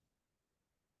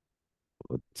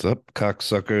What's up,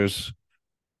 cocksuckers?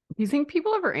 Do you think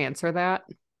people ever answer that?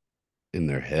 In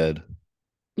their head,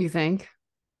 You think?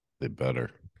 they better.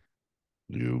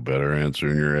 You better answer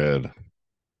in your head.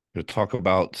 To talk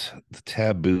about the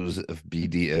taboos of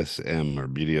BDSM or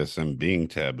BDSM being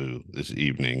taboo this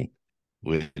evening,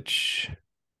 which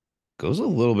goes a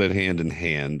little bit hand in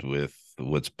hand with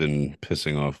what's been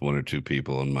pissing off one or two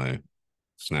people in my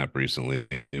snap recently,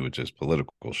 which is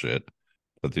political shit.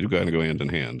 But they do kind of go hand in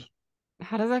hand.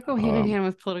 How does that go hand in Um, hand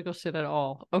with political shit at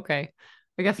all? Okay.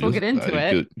 I guess we'll get into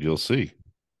it. you'll see.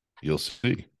 You'll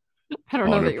see. I don't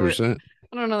know that we're 100%.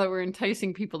 I don't know that we're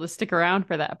enticing people to stick around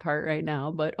for that part right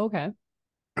now, but okay.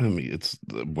 I mean, it's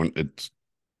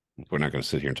we're not going to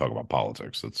sit here and talk about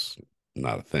politics. That's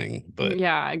not a thing, but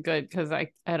Yeah, good because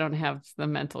I don't have the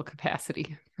mental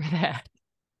capacity for that.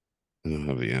 I don't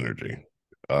have the energy.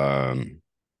 Um,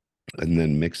 and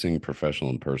then mixing professional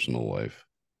and personal life.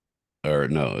 Or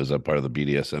no, is that part of the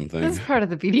BDSM This thing? is part of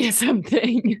the BDSM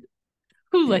thing.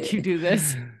 Who let you do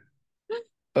this?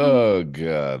 Oh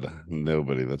God,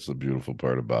 nobody. That's the beautiful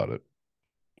part about it.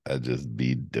 I just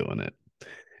be doing it.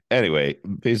 Anyway,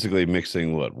 basically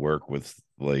mixing what work with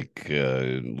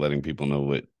letting people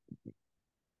know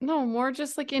No, more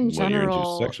just like in what you're into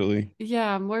general. sexually.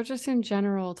 Yeah, more just in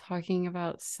general talking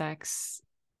about sex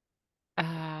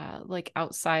like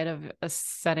outside of a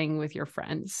setting with your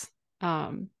friends.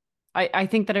 I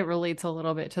think that it relates a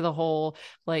little bit to the whole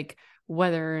like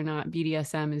whether or not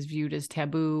BDSM is viewed as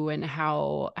taboo and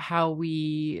how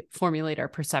we formulate our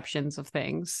perceptions of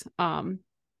things.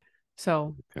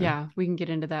 So Okay. yeah, we can get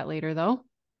into that later though.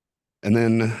 And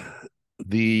then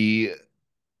the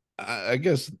I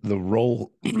guess the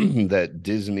role that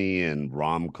Disney and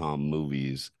rom-com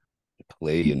movies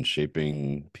play in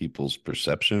shaping people's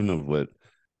perception of what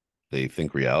they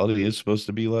think reality is supposed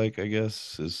to be like, I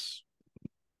guess, is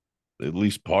at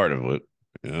least part of it.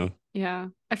 You know? Yeah.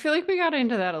 I feel like we got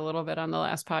into that a little bit on the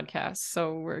last podcast,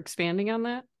 so we're expanding on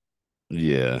that.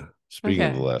 Yeah. Speaking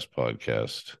of the Okay. last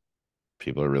podcast,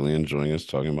 people are really enjoying us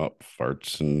talking about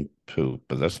farts and poop,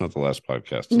 but that's not the last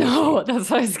podcast to listen. No, that's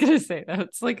what I was gonna say.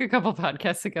 That's like a couple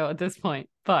podcasts ago at this point,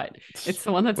 but It's it's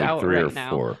the one that's like out three or right now.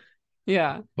 four.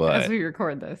 Yeah, as But we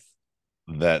record this.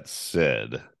 that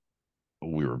said,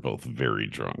 we were both very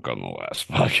drunk on the last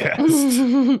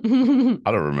podcast.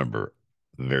 I don't remember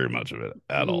very much of it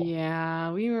at all.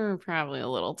 Yeah, we were probably a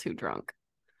little too drunk.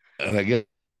 And I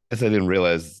didn't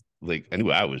realize, like, I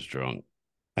knew I was drunk.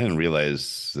 I didn't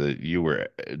realize that you were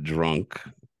drunk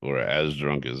or as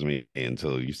drunk as me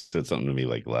until you said something to me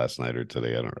like last night or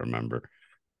today. I don't remember.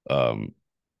 Um,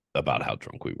 about how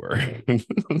drunk we were. I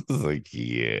was like,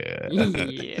 yeah.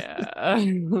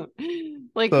 Yeah.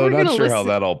 Like So we're not gonna sure how listen.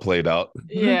 that all played out.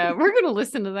 Yeah, we're gonna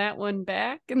listen to that one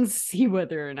back and see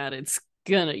whether or not it's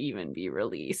gonna even be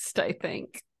released, I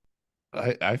think.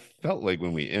 I felt like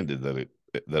when we ended that it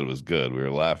was good. We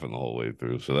were laughing the whole way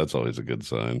through, so that's always a good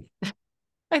sign.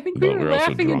 I think we But were we're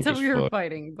also laughing drunk until as we were fuck.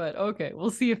 fighting, but okay, we'll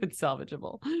see if it's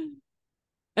salvageable.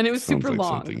 And it was Sounds super like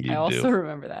long. something I you also do.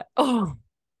 remember that. Oh,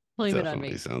 blame it on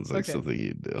Definitely me. sounds like Okay. something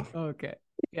you do. Okay.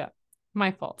 Yeah.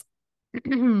 My fault.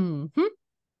 Hmm.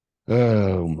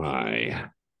 Oh my.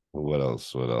 What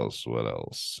else? What else? What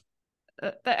else?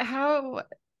 How,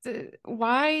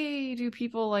 why do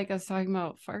people like us talking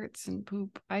about farts and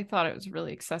poop? I thought it was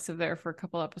really excessive there for a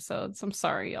couple episodes. I'm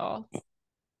sorry, y'all.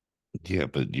 Yeah,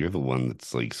 but you're the one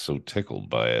that's like so tickled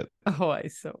by it. Oh, I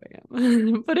so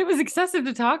am. But it was excessive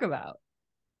to talk about.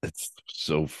 It's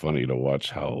so funny to watch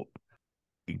how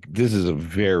this is a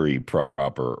very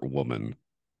proper woman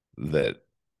that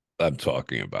I'm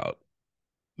talking about.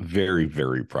 Very,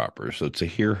 very proper. So to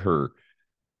hear her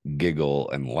giggle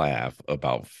and laugh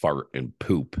about fart and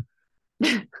poop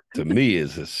to me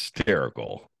is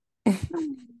hysterical.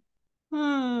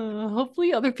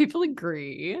 Hopefully, other people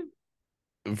agree.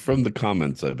 From the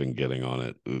comments I've been getting on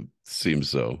it, it seems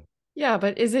so. Yeah,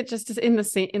 but is it just in the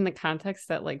same in the context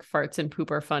that like farts and poop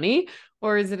are funny,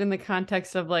 or is it in the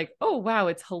context of like, oh wow,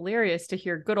 it's hilarious to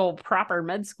hear good old proper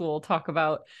med school talk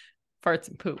about farts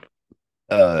and poop?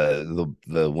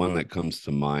 The one that comes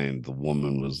to mind, the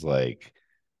woman was like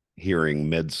hearing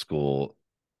med school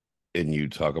and you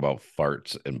talk about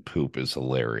farts and poop is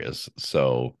hilarious.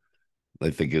 So I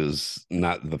think it was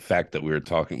not the fact that we were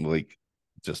talking like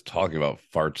just talking about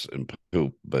farts and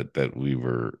poop, but that we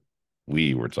were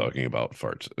talking about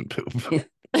farts and poop.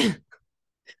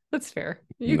 That's fair.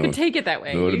 You could No, take it that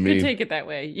way. know what I You could mean? take it that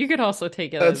way. You could also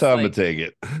take it That's as how I'm gonna like, take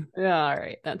it. yeah, all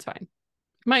right, that's fine.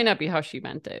 Might not be how she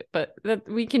meant it, but that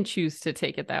we can choose to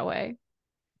take it that way.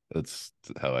 That's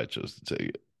how I chose to take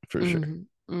it for sure. Hmm.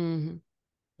 Hmm.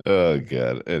 Oh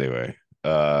God. Anyway,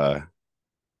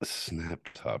 Snap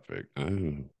topic.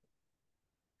 I'm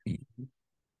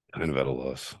kind of at a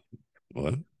loss.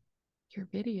 What? Your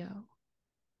video.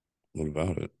 What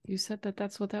about it? You said that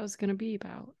that's what that was going to be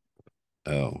about.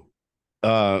 Oh.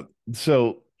 Uh,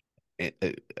 so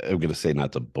I'm gonna say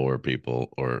not to bore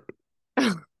people or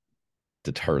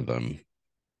deter them,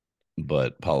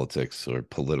 but politics or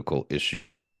political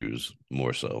issues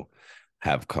more so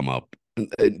have come up.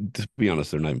 And to be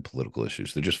honest, they're not even political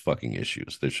issues. They're just fucking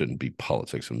issues. There shouldn't be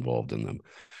politics involved in them.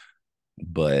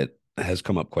 But it has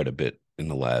come up quite a bit in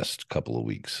the last couple of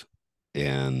weeks.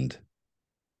 And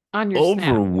On your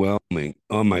snap. overwhelming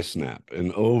on my snap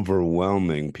and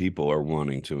overwhelming people are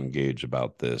wanting to engage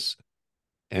about this.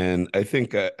 And I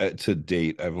think to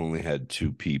date, I've only had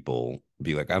two people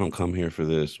be like, I don't come here for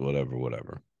this, whatever,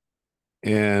 whatever.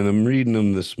 And I'm reading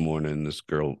them this morning. This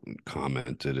girl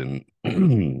commented, and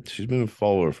she's been a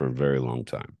follower for a very long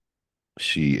time.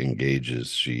 She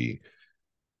engages. You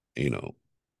know,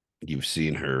 you've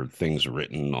seen her things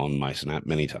written on my Snap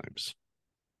many times.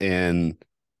 And,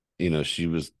 she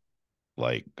was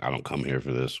like, I don't come here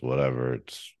for this, whatever.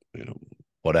 It's,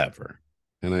 whatever.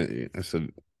 And I said,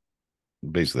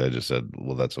 basically, I just said,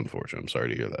 well, that's unfortunate. I'm sorry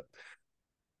to hear that.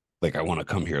 Like, I want to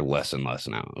come here less and less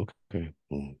now. Okay.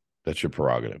 Well, that's your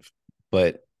prerogative.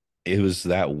 But it was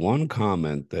that one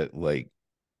comment that like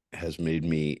has made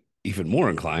me even more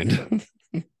inclined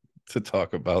to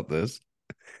talk about this.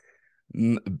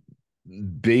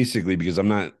 Basically, because I'm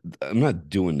not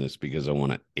doing this because I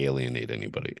want to alienate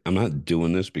anybody. I'm not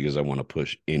doing this because I want to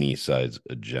push any side's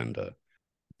agenda.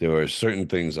 There are certain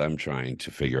things I'm trying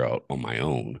to figure out on my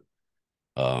own.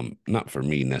 Not for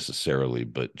me necessarily,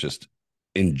 but just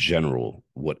in general,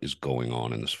 what is going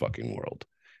on in this fucking world.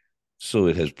 So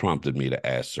it has prompted me to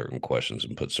ask certain questions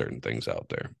and put certain things out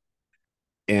there.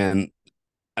 And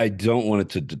I don't want it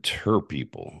to deter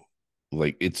people.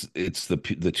 Like it's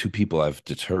the two people I've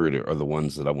deterred are the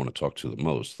ones that I want to talk to the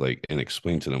most, like, and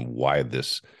explain to them why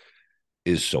this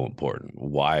is so important,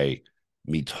 why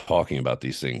me talking about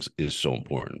these things is so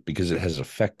important, because it has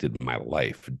affected my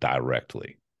life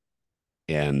directly.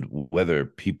 And whether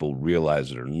people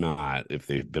realize it or not, if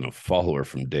they've been a follower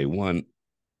from day one,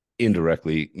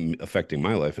 indirectly affecting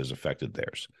my life has affected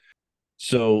theirs.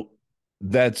 So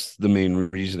that's the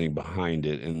main reasoning behind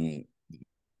it. And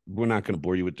we're not going to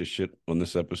bore you with this shit on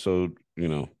this episode.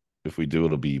 If we do,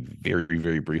 it'll be very,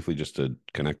 very briefly just to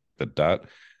connect the dot.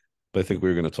 But I think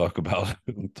we're going to talk about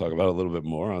talk about a little bit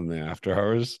more on the after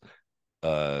hours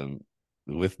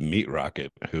with Meat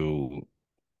Rocket, who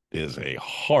is a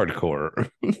hardcore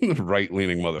right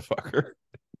leaning motherfucker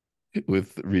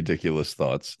with ridiculous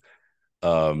thoughts.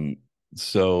 Um,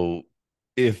 so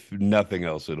if nothing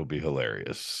else, it'll be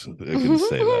hilarious. I can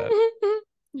say that.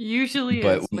 Usually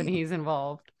But is when he's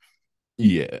involved.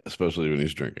 yeah, especially when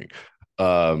he's drinking.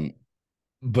 Um,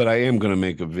 but I am going to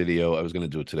make a video. I was going to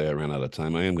do it today. I ran out of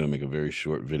time. I am going to make a very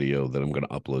short video that I'm going to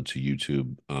upload to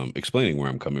YouTube, explaining where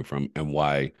I'm coming from and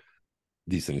why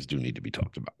these things do need to be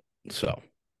talked about. So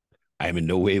I am in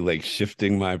no way like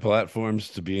shifting my platforms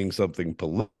to being something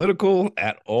political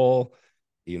at all.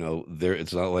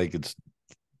 It's not like it's,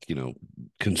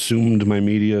 consumed my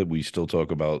media. We still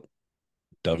talk about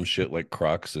dumb shit like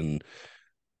Crocs and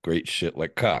great shit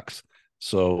like Cox.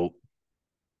 So,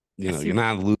 you're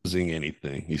not losing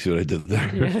anything. You see what I did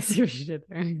there? Yeah, I see what you did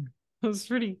there. That was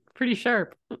pretty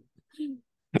sharp.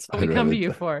 That's what we I'd come rather to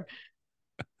you for.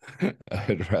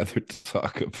 I'd rather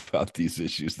talk about these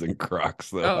issues than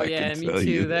Crocs, though. Oh I can yeah, me tell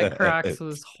you too. That Crocs that.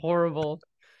 was horrible.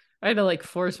 I had to like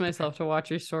force myself to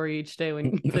watch your story each day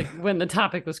when the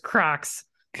topic was Crocs.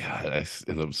 God,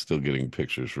 and I'm still getting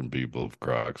pictures from people of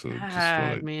Crocs, and I just want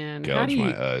God, to man, gouge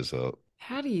my eyes out.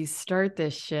 how do you start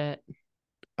this shit?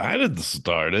 I didn't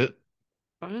start it.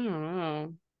 I don't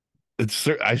know.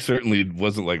 I certainly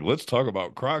wasn't like, let's talk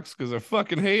about Crocs because I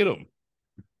fucking hate them.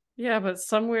 Yeah, but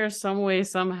somewhere, some way,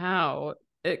 somehow,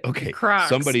 the Okay, Crocs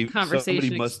somebody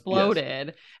conversation must, yes,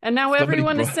 exploded, and now somebody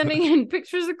everyone is brought. sending in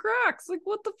pictures of Crocs. Like,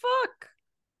 what the fuck?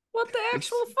 What the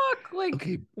actual It's fuck? Like,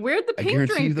 okay. where'd the I pink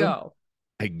guarantee you drink though. go?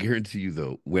 I guarantee you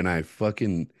though, when I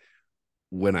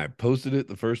posted it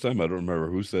the first time, I don't remember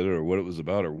who said it or what it was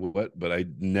about or what, but I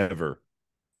never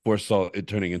foresaw it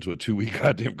turning into a 2 week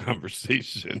goddamn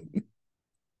conversation.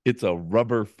 It's a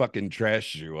rubber fucking trash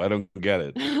shoe. I don't get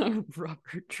it.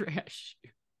 Rubber trash.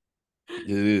 It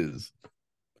is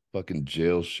fucking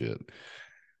jail shit.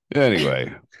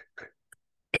 Anyway,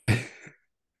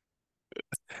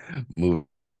 moving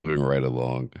right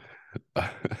along.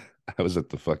 I was at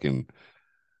the fucking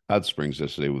hot springs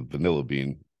yesterday with Vanilla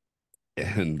Bean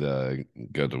and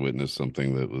got to witness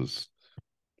something that was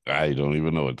I don't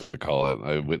even know what to call it.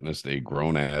 I witnessed a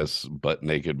grown ass butt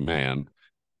naked man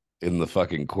in the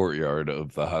fucking courtyard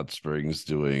of the hot springs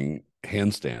doing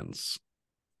handstands.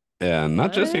 And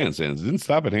not just What? handstands, didn't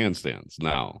stop at handstands.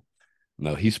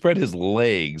 No, he spread his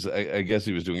legs. I guess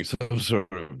he was doing some sort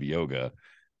of yoga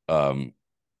um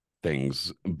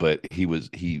things, but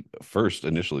he first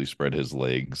initially spread his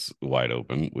legs wide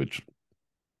open, which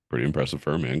pretty impressive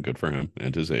for a man, good for him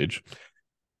and his age.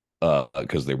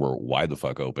 Because they were wide the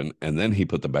fuck open, and then he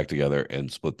put them back together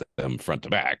and split them front to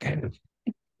back.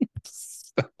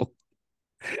 So,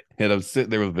 and I'm sitting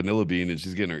there with Vanilla Bean, and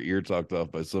she's getting her ear talked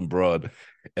off by some broad,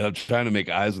 and I'm trying to make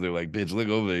eyes with her, like, "Bitch, look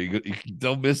over there. You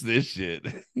don't miss this shit."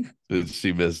 And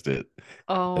she missed it, and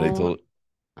Oh,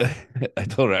 I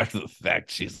told her after the fact.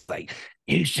 She's like,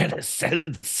 "You should have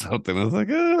said something." I was like,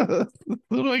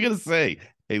 "What am I gonna say?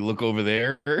 Hey, look over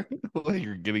there." Like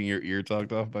you're getting your ear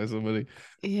talked off by somebody.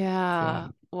 So yeah.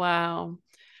 Wow.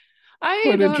 I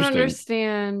quite don't interesting.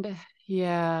 understand.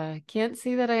 Yeah, can't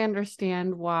see that I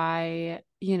understand why,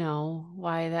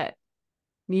 why that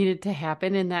needed to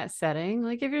happen in that setting.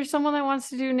 Like if you're someone that wants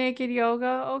to do naked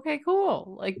yoga, okay,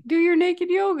 cool. Like do your naked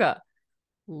yoga.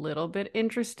 Little bit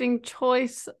interesting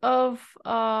choice of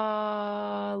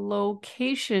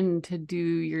location to do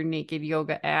your naked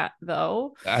yoga at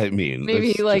though. I mean, Maybe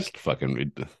it's just like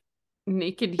fucking.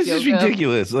 naked It's just yoga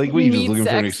ridiculous. Like, what, you just meets looking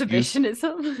for an excuse?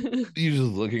 exhibitionism. You just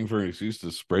looking for an excuse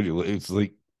to spread your. It's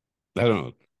like I don't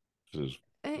know. It's just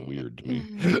weird to me.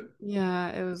 Yeah,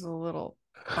 it was a little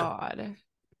odd.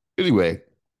 Anyway,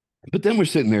 but then we're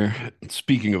sitting there.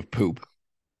 Speaking of poop,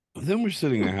 then we're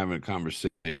sitting there having a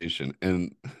conversation,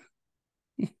 and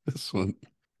this one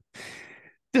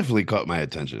definitely caught my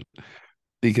attention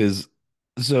because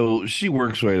so she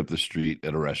works right up the street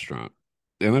at a restaurant,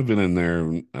 and I've been in there.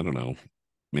 I don't know,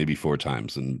 maybe 4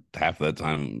 times, and half that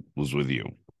time was with you.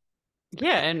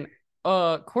 Yeah, and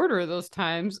a quarter of those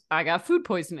times I got food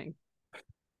poisoning.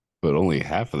 But only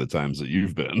half of the times that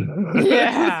you've been.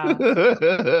 Yeah,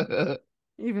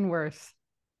 even worse.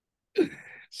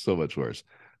 So much worse.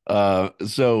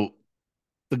 So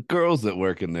the girls that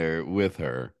work in there with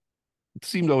her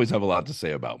seem to always have a lot to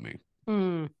say about me.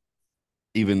 Mm,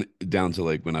 Even down to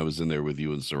like when I was in there with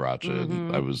you and Sriracha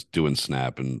and I hmm. was doing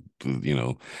Snap and I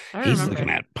he's looking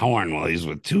remember. at porn while he's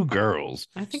with 2 girls.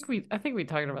 I think we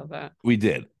talked about that. We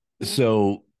did. Yeah.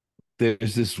 So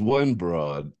there's this one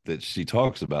broad that she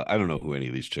talks about. I don't know who any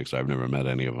of these chicks are. I've never met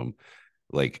any of them,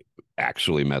 like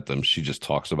actually met them. She just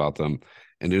talks about them.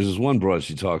 And there's this one broad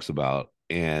she talks about.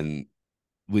 And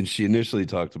when she initially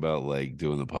talked about like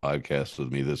doing the podcast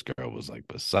with me, this girl was like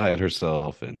beside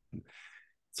herself. And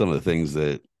some of the things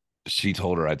that she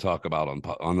told her I talk about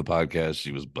on the podcast,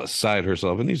 she was beside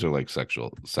herself. And these are like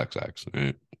sexual sex acts,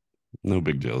 right? No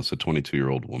big deal. It's a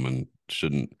 22-year-old woman.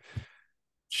 Shouldn't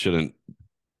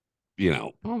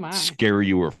Oh my. scare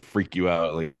you or freak you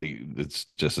out. Like it's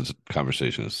just a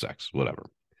conversation of sex, whatever.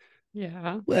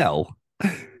 Yeah. Well,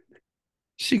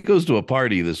 she goes to a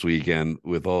party this weekend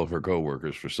with all of her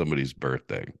coworkers for somebody's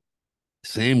birthday.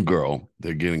 Same girl,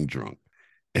 they're getting drunk.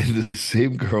 And the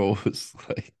same girl was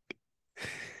like,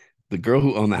 the girl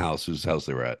who owned the house, whose house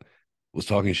they were at, was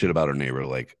talking shit about her neighbor,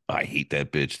 like, I hate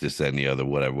that bitch, this, that, and the other,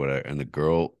 whatever, whatever. And the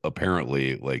girl,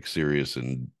 apparently, like, serious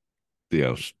and, you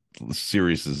know,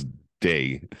 serious as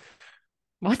day,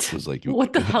 What? was like,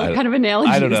 What the hell I, kind of I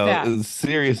analogy don't is that? know,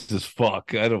 serious as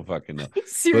fuck. I don't fucking know. But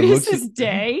Serious looks, as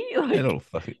day? I Like, don't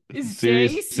fucking, is day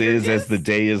serious is as the serious?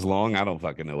 day is long. I don't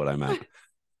fucking know what I meant.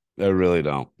 I really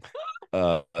don't.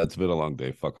 It's been a long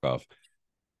day. Fuck off.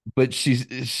 But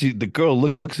the girl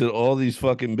looks at all these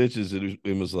fucking bitches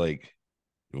and was like,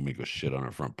 "You want me to go shit on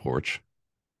her front porch?"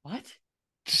 What?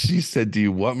 She said, "Do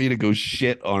you want me to go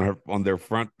shit on their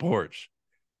front porch?"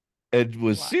 It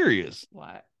was What? serious.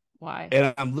 What? Why?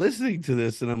 And I'm listening to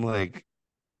this and I'm like,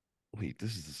 wait,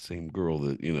 this is the same girl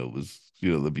that, was,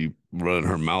 that be running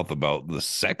her mouth about the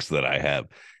sex that I have.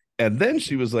 And then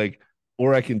she was like,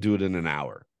 or I can do it in an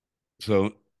hour.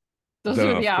 So Those then,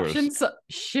 are the of course, options.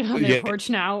 Shit on their yeah, porch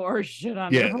now or shit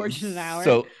on their yeah. porch in an hour.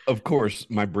 So, of course,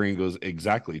 my brain goes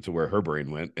exactly to where her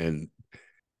brain went. And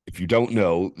if you don't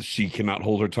know, she cannot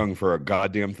hold her tongue for a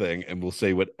goddamn thing and will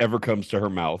say whatever comes to her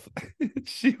mouth.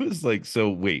 She was like, so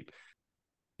wait,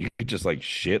 you could just like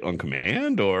shit on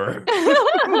command or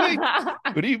like,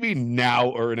 what do you mean now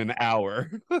or in an hour?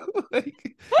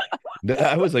 Like,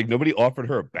 I was like, nobody offered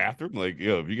her a bathroom. Like,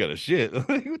 yo, if you got a shit,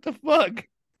 like, what the fuck?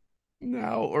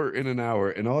 Now or in an hour.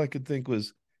 And all I could think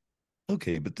was,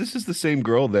 okay, but this is the same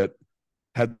girl that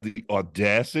had the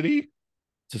audacity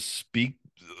to speak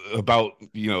about,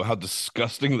 how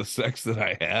disgusting the sex that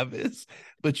I have is,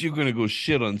 but you're gonna go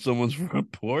shit on someone's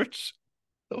front porch.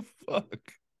 The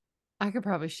fuck? I could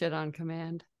probably shit on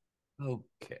command.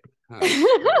 Okay. All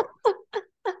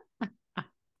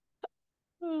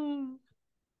Because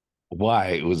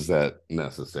Why was that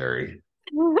necessary?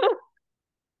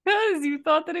 you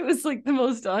thought that it was like the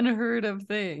most unheard of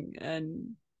thing.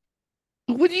 And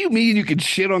What do you mean you can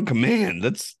shit on command?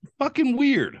 That's fucking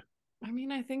weird. I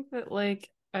mean, I think that like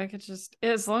I could just,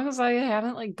 as long as I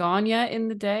haven't like gone yet in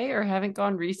the day or haven't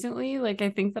gone recently, like I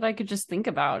think that I could just think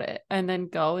about it and then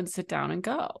go and sit down and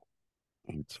go.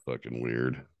 It's fucking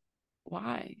weird.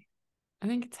 Why? I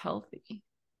think it's healthy.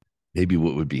 Maybe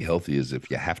what would be healthy is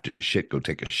if you have to shit, go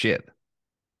take a shit.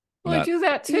 Well, I Not, do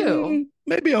that too.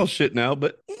 maybe I'll shit now,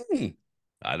 but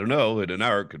I don't know. In an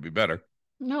hour, it could be better.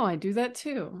 No, I do that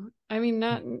too. I mean,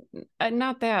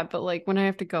 not that, but like when I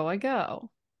have to go, I go.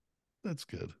 That's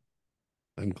good.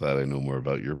 I'm glad I know more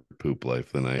about your poop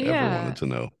life than I ever Yeah. wanted to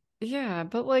know. Yeah,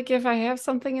 but like if I have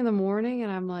something in the morning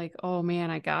and I'm like, oh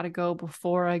man, I gotta go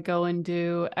before I go and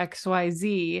do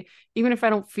XYZ, even if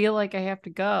I don't feel like I have to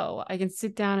go, I can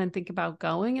sit down and think about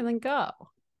going and then go.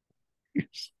 You're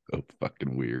so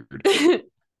fucking weird.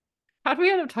 How do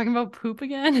we end up talking about poop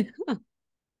again?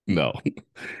 No,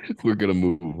 we're gonna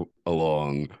move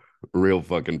along real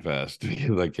fucking fast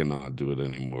because I cannot do it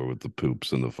anymore with the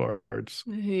poops and the farts.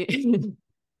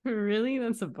 Really?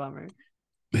 That's a bummer.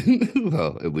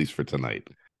 Well, at least for tonight.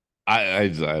 I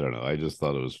don't know. I just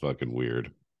thought it was fucking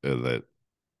weird that,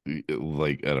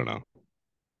 like, I don't know.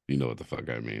 You know what the fuck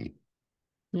I mean.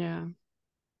 Yeah.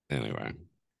 Anyway,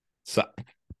 so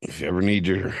if you ever need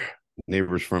your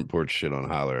neighbor's front porch shit on,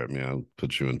 holler at me. I'll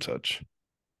put you in touch.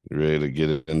 You ready to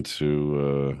get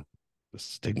into the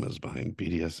stigmas behind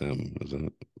BDSM? Is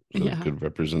that a Yeah. good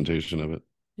representation of it?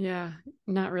 Yeah.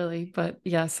 Not really, but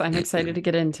yes, I'm excited to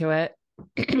get into it.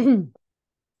 I've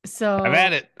So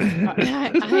had it.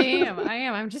 I am. I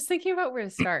am. I'm just thinking about where to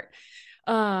start.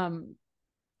 Um,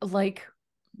 like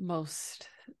most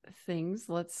things,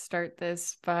 let's start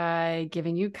this by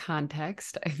giving you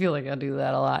context. I feel like I'll do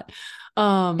that a lot.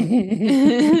 So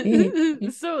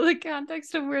the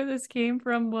context of where this came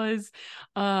from was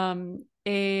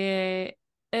a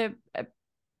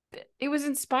it was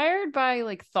inspired by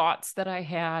like thoughts that I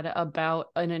had about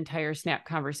an entire Snap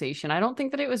conversation. I don't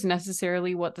think that it was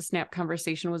necessarily what the Snap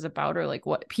conversation was about or like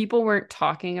what people weren't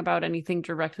talking about anything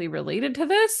directly related to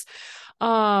this.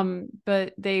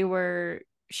 But they were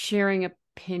sharing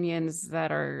opinions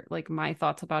that are like my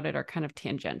thoughts about it are kind of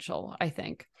tangential, I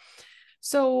think.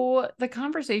 So the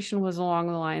conversation was along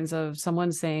the lines of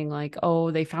someone saying like,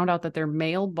 "Oh, they found out that their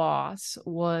male boss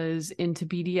was into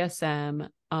BDSM,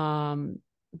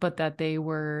 but that they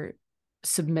were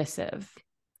submissive,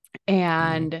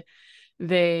 and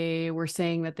they were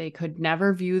saying that they could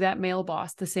never view that male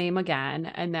boss the same again,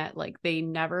 and that like they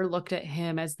never looked at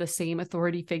him as the same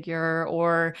authority figure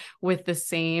or with the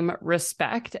same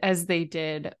respect as they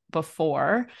did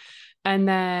before." And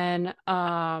then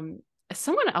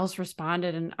someone else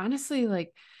responded, and honestly,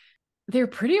 like they're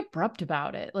pretty abrupt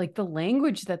about it. Like the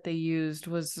language that they used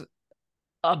was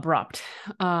abrupt.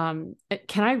 Can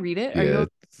I read it? Yeah,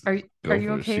 Are go you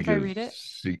for it. okay if I read it?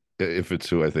 If it's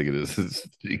who I think it is,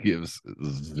 she gives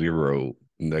zero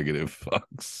negative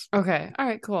fucks. Okay. All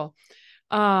right, cool.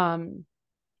 Um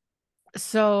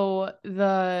so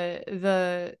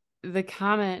the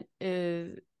comment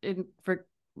is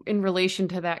in relation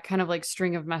to that kind of like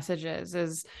string of messages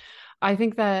is I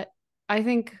think that I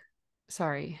think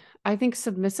sorry. I think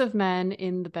submissive men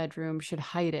in the bedroom should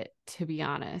hide it, to be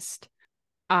honest.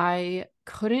 I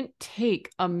couldn't take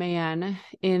a man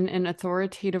in an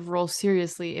authoritative role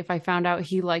seriously if I found out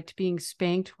he liked being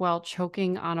spanked while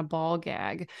choking on a ball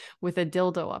gag with a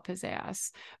dildo up his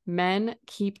ass. Men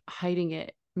keep hiding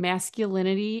it.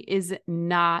 Masculinity is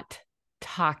not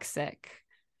toxic.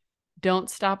 Don't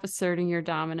stop asserting your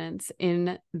dominance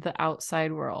in the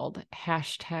outside world.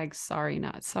 Hashtag sorry,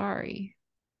 not sorry.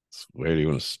 Where do you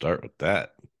want to start with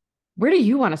that? Where do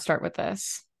you want to start with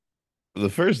this? The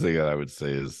first thing that I would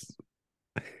say is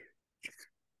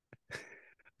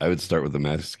I would start with the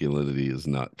masculinity is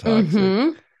not toxic.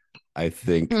 Mm-hmm. I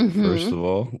think, first Mm-hmm. of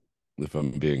all, if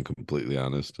I'm being completely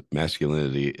honest,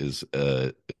 masculinity is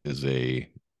a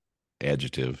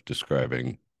adjective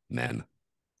describing men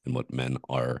and what men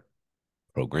are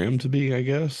programmed to be, I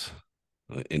guess,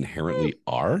 inherently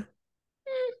are.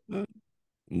 What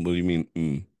do you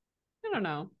mean? I don't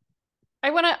know.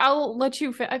 I'll let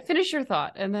you finish your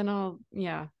thought and then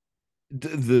yeah.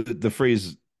 The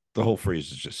phrase, the whole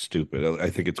phrase is just stupid. I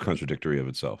think it's contradictory of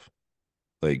itself.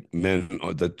 Like men,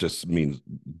 that just means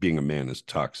being a man is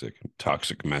toxic,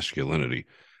 toxic masculinity.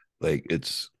 Like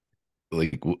it's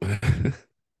like,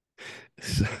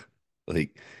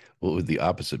 like What would the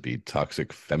opposite be?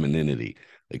 Toxic femininity.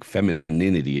 Like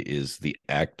femininity is the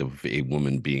act of a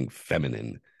woman being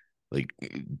feminine. Like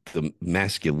the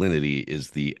masculinity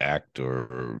is the act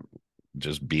or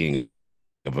just being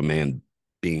of a man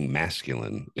being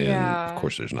masculine. And of Yeah,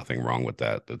 course, there's nothing wrong with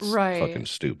that. That's fucking right,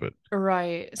 stupid.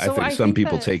 right. I So think I some think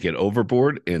people that, take it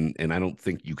overboard, and I don't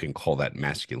think you can call that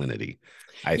masculinity.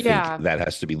 I think yeah. that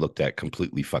has to be looked at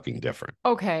completely fucking different.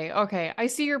 Okay, okay. I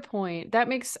see your point. That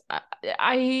makes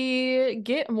I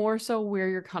get more so where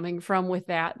you're coming from with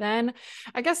that then.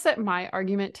 I guess that my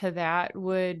argument to that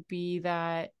would be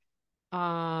that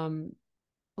um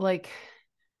like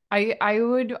I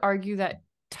would argue that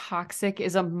toxic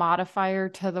is a modifier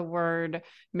to the word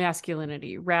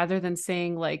masculinity rather than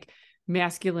saying like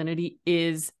masculinity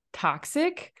is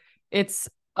toxic. It's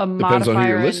a Depends on who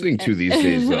you're modifier listening to these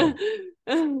days, though.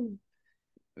 and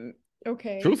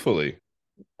okay. Truthfully,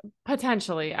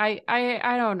 Potentially. I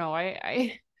don't know.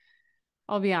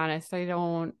 I'll be honest. I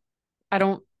don't I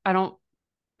don't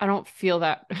I don't feel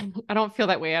that I don't feel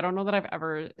that way. I don't know that I've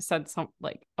ever said some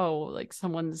like, oh, like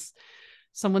someone's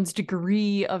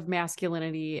degree of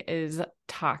masculinity is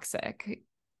toxic.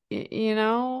 You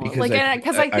know? because Like, and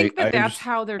because I think I that that's understand.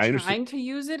 how they're I understand. trying to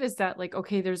use it, is that like,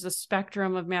 okay, there's a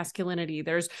spectrum of masculinity.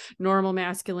 There's normal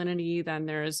masculinity, then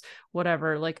there's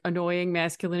whatever, like annoying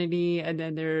masculinity, and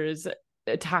then there's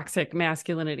a toxic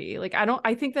masculinity. Like,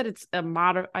 I think that it's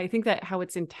I think that how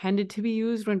it's intended to be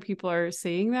used when people are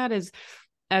saying that is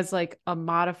as like a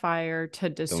modifier to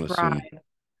Don't describe. assume.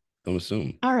 Don't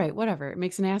assume. All right, whatever. It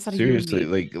makes an ass out of you and Seriously,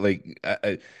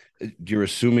 me. you're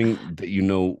assuming that you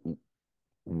know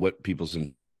what people's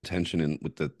intention and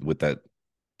with that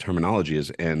terminology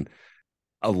is, and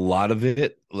a lot of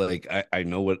it, like I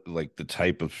know what like the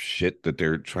type of shit that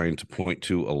they're trying to point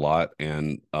to a lot,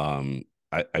 and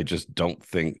I just don't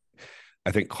think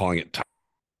I think calling it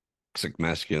toxic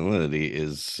masculinity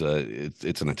is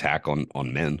it's an attack on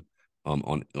men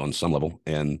on some level,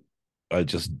 and I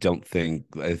just don't think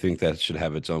I think that should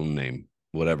have its own name,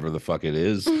 whatever the fuck it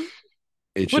is.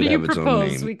 It What should do you have its own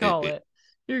propose name. we call it?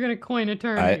 You're gonna coin a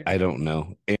term I here. don't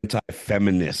know,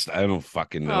 anti-feminist. I don't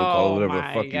fucking know. Call it Oh whatever the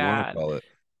my fuck you want to God. call it.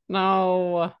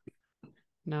 No,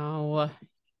 no.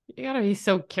 You gotta be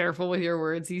so careful with your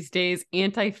words these days.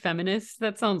 Anti-feminist,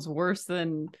 that sounds worse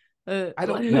than I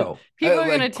don't know. people are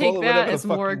gonna Like call take it that whatever the as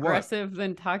fuck more you want. aggressive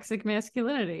than toxic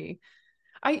masculinity.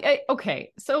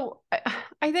 Okay, so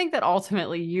I think that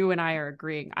ultimately you and I are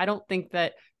agreeing. I don't think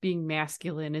that being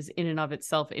masculine is in and of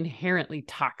itself inherently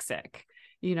toxic.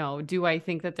 You know, do I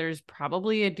think that there's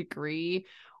probably a degree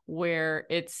where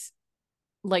it's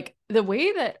like the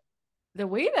way that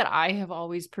I have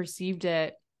always perceived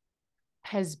it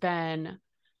has been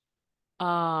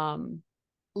um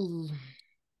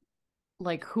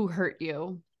like, who hurt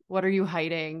you? What are you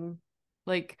hiding?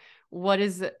 Like, what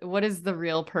is the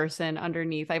real person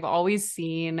underneath? I've always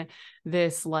seen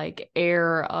this like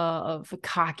air of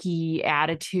cocky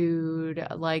attitude,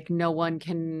 like no one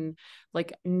can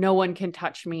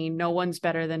touch me, no one's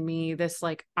better than me, this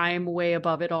like I'm way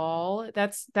above it all. But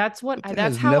that That's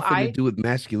has how nothing to I. do with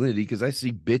masculinity because I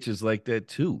see bitches like that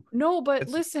too. No, but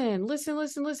That's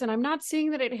listen. I'm not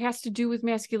saying that it has to do with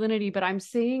masculinity, but I'm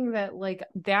saying that like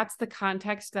that's the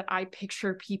context that I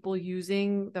picture people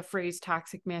using the phrase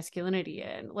toxic masculinity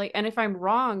in. Like, and if I'm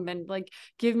wrong, then like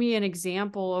give me an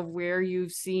example of where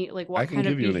you've seen like I what can kind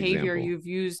of give you an behavior example.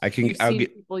 you've I'll seen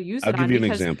get people use I'll it give on, you an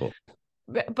because example.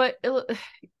 but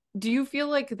do you feel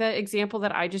like the example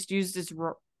that I just used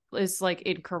is like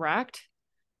incorrect?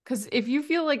 Because if you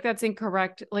feel like that's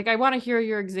incorrect, like I want to hear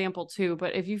your example too.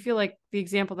 But if you feel like the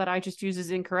example that I just used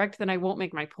is incorrect, then I won't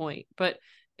make my point. But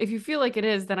if you feel like it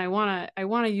is, then I wanna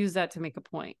use that to make a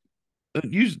point.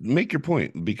 You make your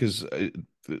point because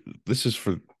this is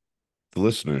for the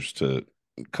listeners to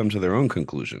come to their own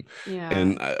conclusion, Yeah.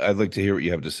 and I'd like to hear what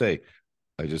you have to say.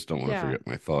 I just don't want to Yeah. forget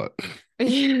my thought,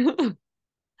 Okay.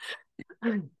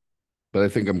 but I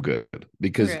think I'm good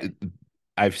because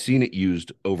I've seen it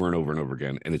used over and over and over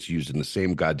again, and it's used in the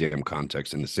same goddamn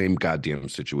context in the same goddamn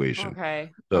situation.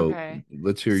 Okay. So Okay.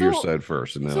 let's hear your So side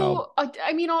first, and then I'll.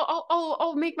 I mean,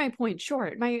 I'll make my point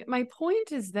short. My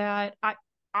point is that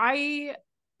I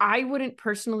I wouldn't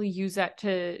personally use that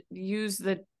to use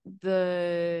the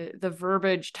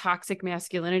verbiage toxic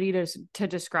masculinity to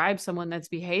describe someone that's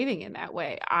behaving in that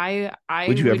way. I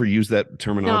Would you ever would use that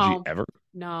terminology No, ever?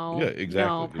 Yeah, No,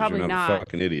 exactly. no, Because you're probably not a not.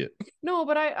 fucking idiot. No,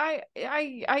 but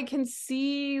I can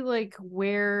see like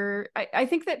where I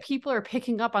think that people are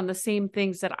picking up on the same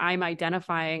things that I'm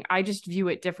identifying. I just view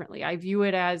it differently. I view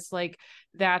it as like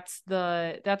that's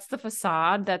the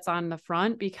facade that's on the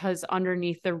front, because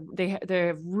underneath they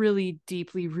have really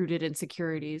deeply rooted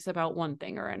insecurities about one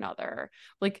thing or another.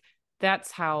 Like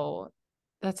that's how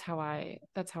that's how I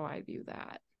view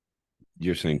that.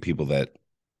 You're saying people that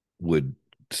would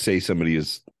say somebody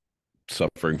is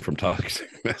suffering from toxic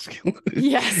masculinity.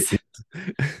 Yes.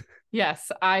 Yes,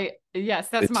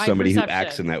 that's It's my somebody who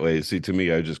acts in perception. that way. See, to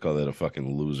me, I just call that a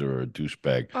fucking loser or a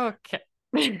douchebag. Okay.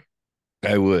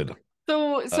 I would.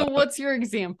 So Uh, what's your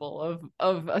example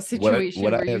of a what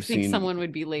situation I where you have think seen, someone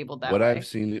would be labeled that what I've way?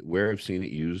 seen, where I've seen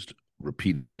it used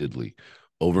repeatedly,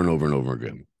 over and over and over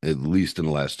again, at least in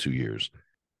the last 2 years,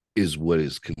 is what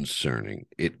is concerning.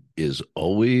 It is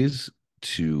always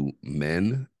to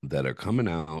men that are coming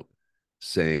out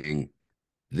saying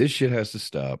this shit has to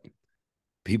stop.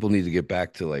 People need to get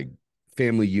back to like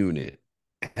family unit,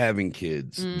 having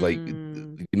kids. Like,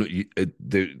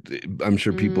 Mm, I'm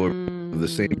sure people are the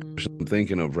same person I'm mm,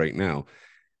 thinking of right now,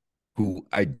 who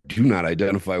I do not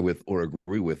identify with or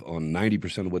agree with on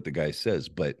 90% of what the guy says,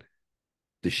 but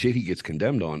the shit he gets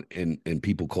condemned on, and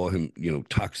people call him,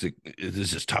 toxic.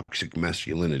 This is toxic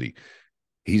masculinity.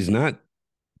 He's not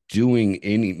doing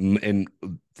any, and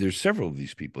there's several of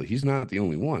these people. He's not the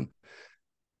only one.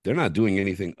 They're not doing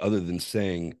anything other than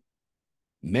saying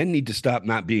men need to stop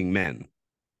not being men.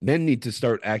 Men need to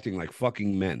start acting like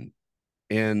fucking men.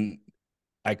 And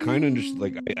I kind of understand,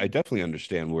 like, I mm. definitely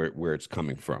understand where it's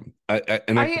coming from.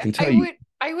 And I I can tell I you, would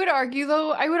I would argue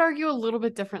though, I would argue a little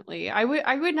bit differently. I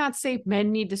would not say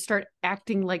men need to start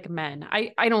acting like men.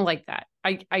 I don't like that.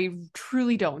 I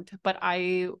truly don't. But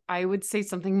I would say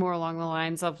something more along the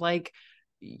lines of like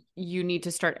you need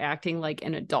to start acting like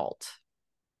an adult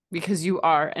because you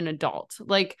are an adult.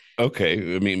 Like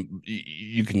okay, I mean,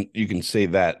 you can say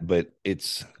that, but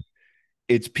it's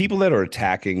people that are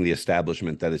attacking the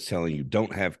establishment that is telling you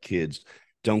don't have kids,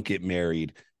 don't get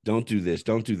married, don't do this,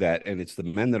 don't do that, and it's the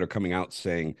men that are coming out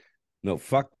saying, no,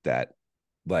 fuck that.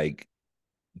 Like,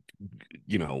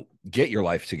 get your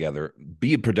life together,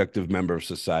 be a productive member of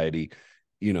society.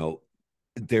 You know,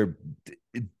 they're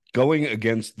going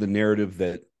against the narrative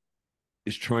that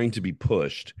is trying to be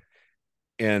pushed,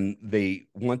 and they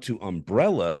want to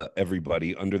umbrella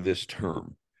everybody under this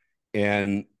term.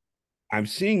 And I'm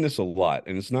seeing this a lot,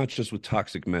 and it's not just with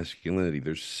toxic masculinity.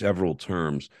 There's several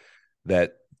terms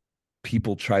that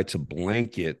people try to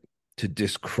blanket to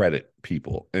discredit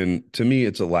people. And to me,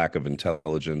 it's a lack of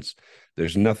intelligence.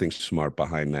 There's nothing smart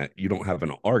behind that. You don't have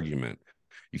an argument.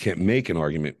 You can't make an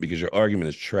argument because your argument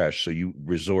is trash. So you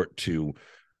resort to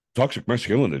toxic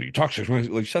masculinity, toxic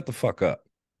masculinity. Like, shut the fuck up.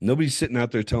 Nobody's sitting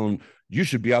out there telling you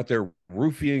should be out there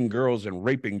roofing girls and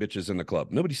raping bitches in the club.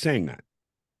 Nobody's saying that.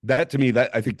 That to me,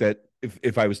 that I think that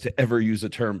if I was to ever use a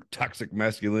term toxic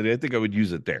masculinity, I think I would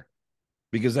use it there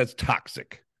because that's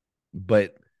toxic.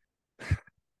 But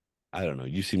I don't know.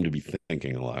 You seem to be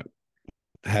thinking a lot.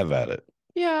 Have at it.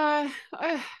 yeah,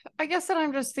 I guess that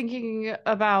I'm just thinking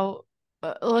about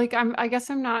like I guess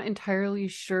I'm not entirely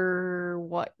sure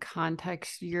what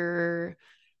context you're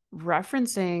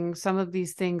referencing some of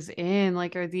these things in.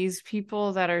 Like, are these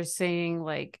people that are saying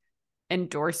like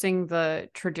endorsing the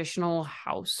traditional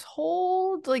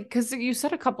household? Like, because you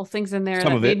said a couple things in there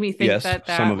Some that of made it, me think yes. that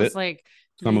Some that of was it, like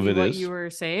some of maybe it what you is. were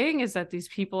saying is that these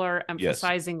people are Yes.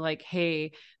 emphasizing like,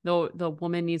 hey, the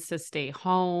woman needs to stay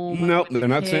home No, with the they're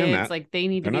not saying kids, that. like they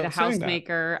need to They're be the not saying that.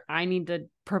 housemaker, I need to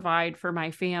provide for my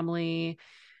family.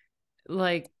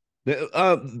 Like,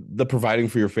 The providing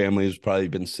for your family has probably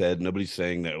been said. Nobody's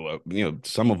saying that. Well,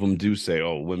 some of them do say,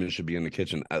 "Oh, women should be in the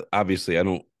kitchen." Obviously, I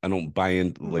don't. I don't buy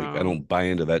in. Like, I no, don't buy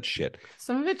into that shit.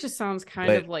 some of it just sounds kind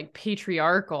But of like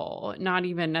patriarchal, not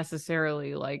even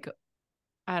necessarily like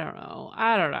I don't know.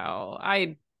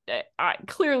 I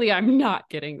clearly I'm not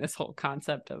getting this whole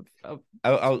concept of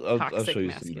I'll show toxic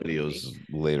you some masculinity. videos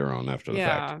later on after the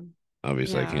fact. Yeah.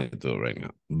 Obviously, I Yeah. can't do it right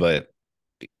now. But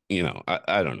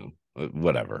I don't know.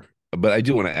 Whatever. But I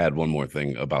do want to add one more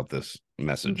thing about this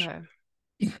message.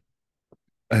 Okay.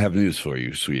 I have news for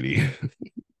you, sweetie.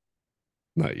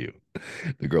 Not you,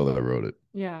 the girl that wrote it.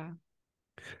 Yeah.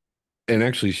 And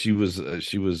actually, she was a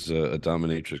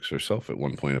dominatrix herself at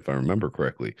one point, if I remember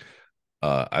correctly.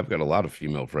 I've got a lot of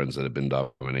female friends that have been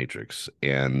dominatrix,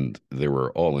 and they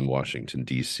were all in Washington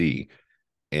D.C.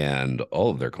 And all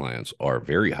of their clients are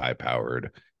very high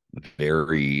powered,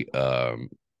 very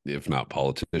if not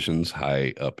politicians,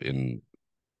 high up in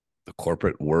the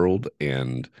corporate world,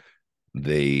 and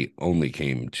they only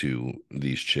came to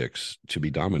these chicks to be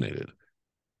dominated.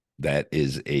 That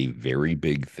is a very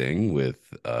big thing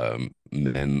with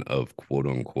men of quote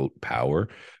unquote power,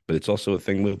 but it's also a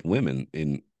thing with women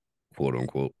in quote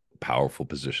unquote powerful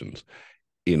positions.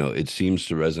 It seems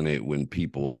to resonate when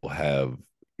people have,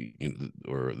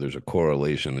 or there's a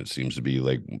correlation. It seems to be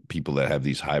like people that have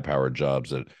these high powered jobs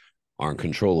that are in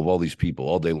control of all these people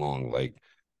all day long. Like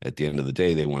at the end of the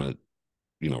day, they want to,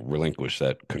 relinquish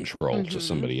that control to Mm-hmm.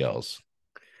 somebody else.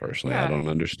 Personally, I Yeah. don't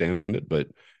understand it, but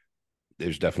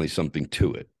there's definitely something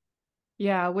to it.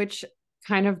 Yeah, which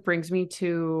kind of brings me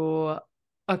to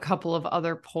a couple of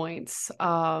other points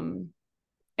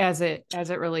as it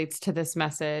relates to this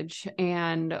message.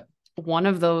 And one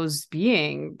of those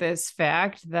being this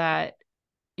fact that,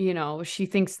 she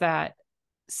thinks that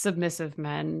submissive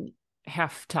men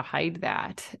have to hide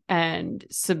that, and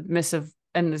submissive,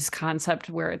 and this concept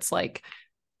where it's like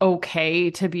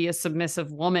okay to be a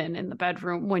submissive woman in the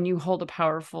bedroom when you hold a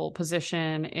powerful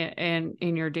position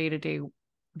in your day-to-day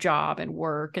job and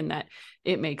work, and that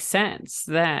it makes sense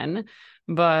then.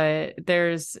 But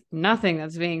there's nothing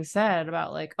that's being said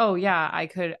about like, oh yeah, I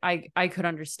could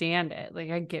understand it,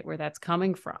 like I get where that's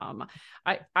coming from.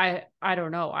 I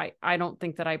don't know. I don't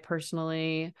think that I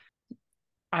personally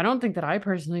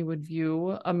would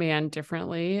view a man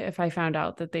differently if I found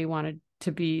out that they wanted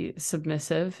to be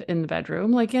submissive in the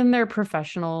bedroom, like in their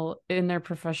professional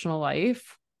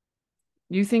life.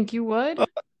 You think you would? I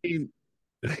mean,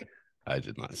 I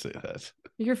did not say that.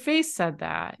 Your face said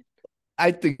that.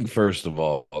 I think first of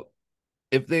all,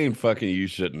 if they ain't fucking, you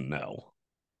shouldn't know.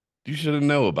 You shouldn't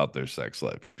know about their sex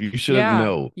life. You shouldn't Yeah.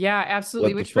 know Yeah,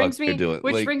 absolutely. what the Which fuck brings they're me doing.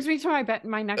 which brings me to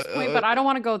my next point, Uh, but I don't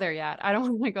want to go there yet. I don't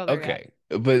want to go there yet. okay,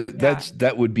 but Yeah.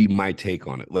 that would be my take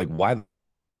on it. Like, why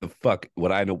the fuck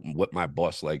would I know what my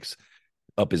boss likes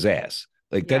up his ass?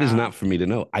 Like, that is Yeah. not for me to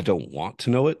know. I don't want to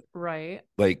know it. Right.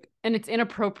 Like, And it's it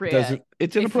inappropriate doesn't.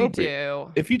 It's if you inappropriate.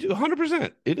 do. If you do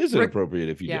 100%, it is Rick. inappropriate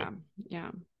if you do. Yeah.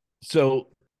 Yeah. So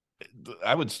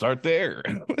I would start there.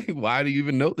 Why do you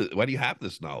even know this? Why do you have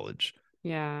this knowledge?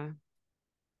 Yeah.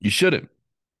 You shouldn't.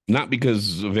 Not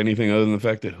because of anything other than the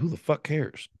fact that who the fuck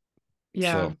cares?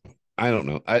 Yeah. So I don't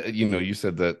know. You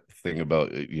said that thing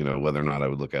about whether or not I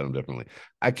would look at them differently.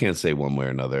 I can't say one way or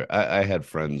another. I had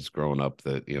friends growing up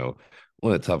that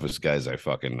one of the toughest guys I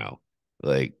fucking know.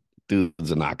 Like,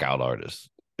 dude's a knockout artist,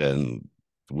 and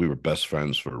we were best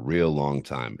friends for a real long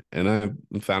time. And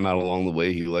I found out along the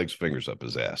way he likes fingers up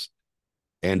his ass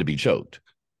and to be choked.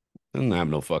 Doesn't have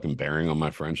no fucking bearing on my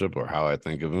friendship or how I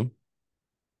think of him.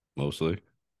 Mostly,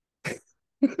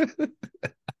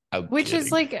 I'm Which is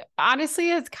kidding. like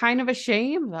honestly it's kind of a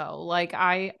shame though. Like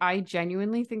I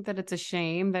genuinely think that it's a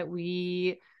shame that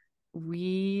we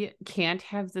can't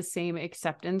have the same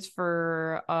acceptance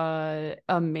for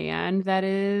a man that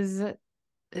is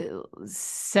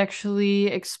sexually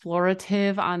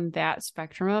explorative on that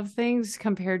spectrum of things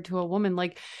compared to a woman.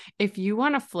 Like if you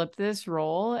want to flip this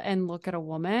role and look at a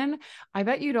woman, I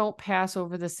bet you don't pass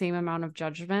over the same amount of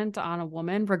judgment on a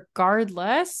woman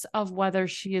regardless of whether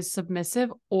she is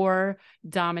submissive or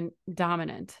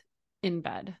dominant in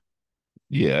bed.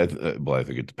 Yeah, well, I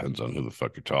think it depends on who the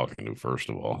fuck you're talking to, first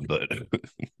of all. But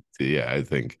yeah, I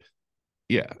think,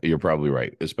 yeah, you're probably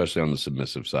right. Especially on the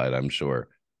submissive side, I'm sure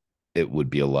it would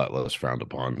be a lot less frowned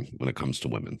upon when it comes to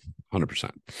women,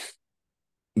 100%.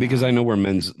 Because Yeah. I know where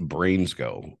men's brains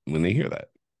go when they hear that.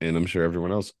 And I'm sure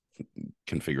everyone else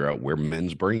can figure out where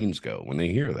men's brains go when they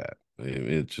hear that.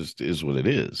 It just is what it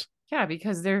is. Yeah,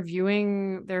 because they're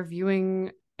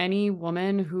viewing any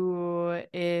woman who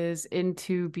is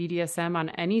into BDSM on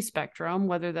any spectrum,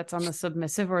 whether that's on the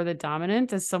submissive or the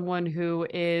dominant, as someone who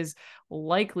is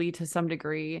likely to some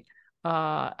degree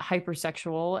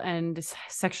hypersexual and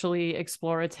sexually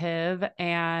explorative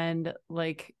and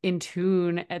like in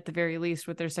tune at the very least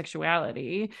with their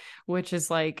sexuality, which is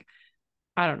like,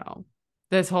 I don't know,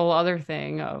 this whole other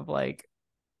thing of like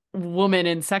woman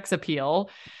and sex appeal.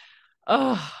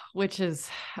 Oh, which is,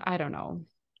 I don't know.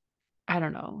 I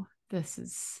don't know. This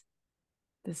is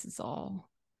all,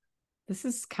 this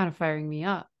is kind of firing me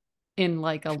up in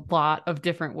like a lot of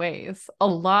different ways. A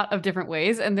lot of different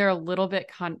ways. And they're a little bit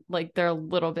they're a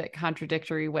little bit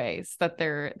contradictory ways that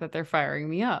they're firing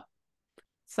me up.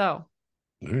 So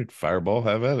All right, fireball,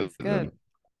 have at it it's good.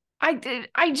 then.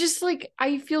 I just like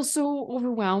I feel so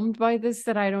overwhelmed by this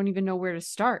that I don't even know where to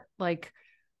start. Like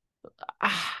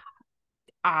ah,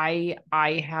 I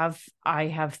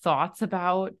have thoughts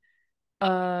about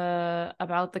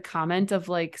the comment of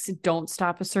like don't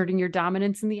stop asserting your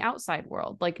dominance in the outside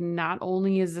world. Like not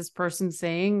only is this person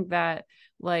saying that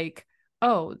like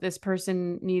oh this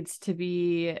person needs to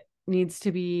be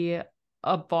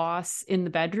a boss in the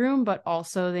bedroom, but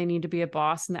also they need to be a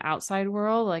boss in the outside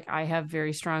world. Like I have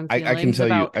very strong I can feelings tell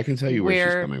you, about I can tell you where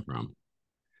she's where coming from.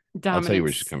 I'll tell you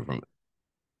where she's dominance. coming from.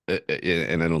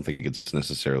 And I don't think it's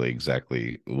necessarily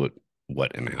exactly what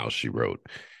and how she wrote.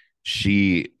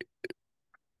 She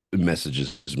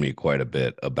messages me quite a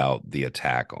bit about the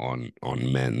attack on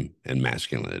men and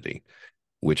masculinity,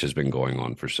 which has been going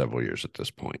on for several years at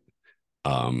this point.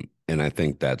 And I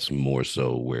think that's more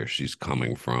so where she's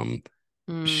coming from.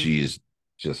 Mm, She's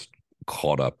just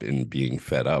caught up in being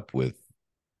fed up with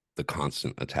the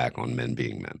constant attack on men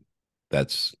being men.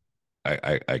 That's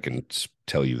I can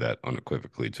tell you that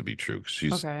unequivocally to be true.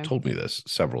 She's okay. told me this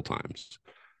several times.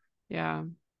 Yeah.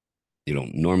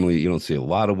 Normally you don't see a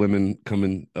lot of women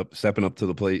coming up, stepping up to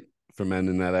the plate for men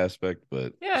in that aspect,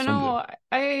 but Yeah, some do. no,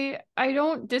 I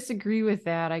don't disagree with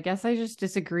that. I guess I just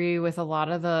disagree with a lot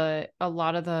of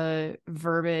the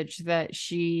verbiage that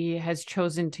she has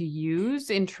chosen to use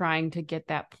in trying to get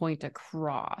that point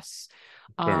across.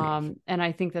 Fair enough. And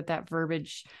I think that that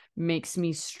verbiage makes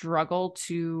me struggle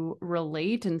to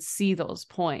relate and see those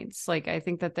points. Like I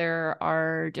think that there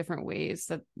are different ways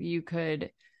that you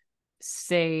could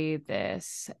say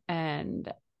this and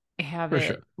have For it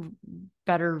sure.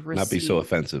 better Not be so received.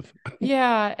 offensive.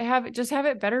 Yeah, have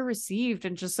it better received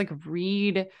and just like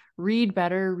read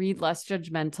better, read less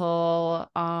judgmental.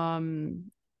 Well,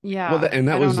 Yeah, and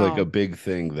I that don't was like a know. big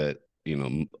thing that,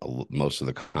 most of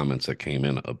the comments that came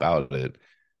in about it,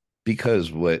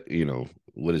 because what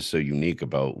is so unique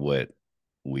about what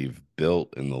we've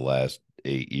built in the last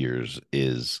 8 years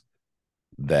is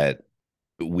that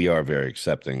we are very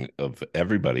accepting of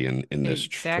everybody in this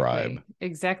tribe. Exactly.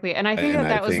 Exactly. And I think And that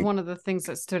I that was think one of the things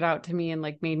that stood out to me and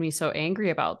like made me so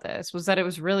angry about this was that it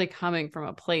was really coming from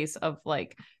a place of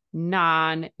like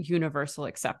non-universal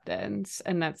acceptance.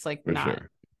 And that's like for not sure,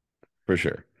 for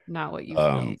sure. not what you've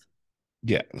Um, built.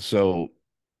 yeah. So,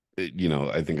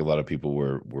 I think a lot of people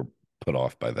were put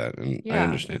off by that, and I Yeah.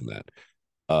 understand that.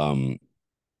 Um,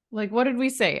 Like what did we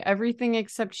say? Everything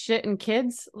except shit and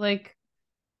kids? Like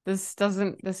this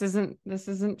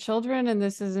isn't children and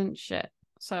this isn't shit.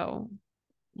 So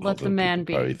let the Although people man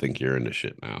probably be. think you're into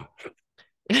shit now.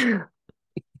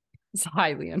 It's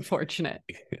highly unfortunate.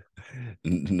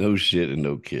 No shit and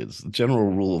no kids. The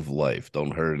general rule of life: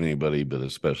 don't hurt anybody, but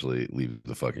especially leave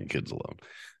the fucking kids alone.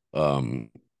 Um,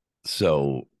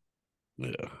 so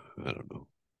yeah, I don't know.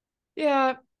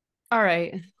 Yeah. All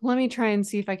right. Let me try and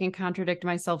see if I can contradict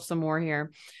myself some more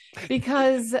here.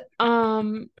 Because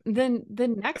then the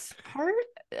next part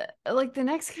like the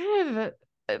next kind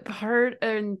of part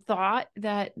and thought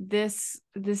that this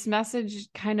message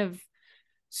kind of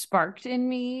sparked in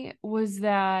me was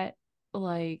that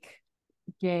like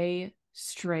gay,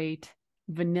 straight,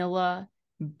 vanilla,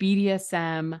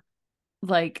 BDSM,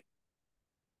 like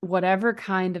whatever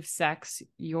kind of sex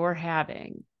you're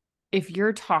having, if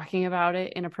you're talking about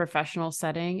it in a professional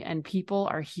setting and people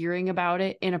are hearing about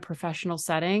it in a professional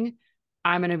setting,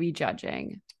 I'm going to be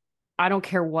judging. I don't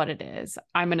care what it is.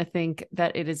 I'm going to think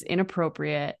that it is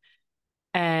inappropriate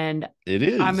and It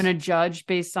I'm going is. to judge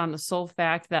based on the sole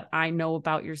fact that I know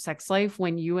about your sex life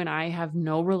when you and I have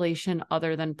no relation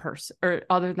other than person or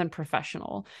other than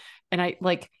professional. And I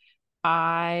like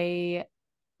I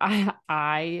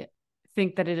I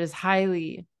think that it is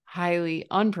highly highly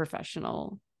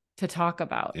unprofessional to talk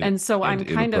about. and, And so and I'm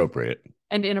kind of inappropriate.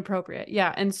 and inappropriate.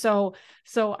 Yeah. And so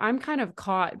I'm kind of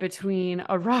caught between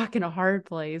a rock and a hard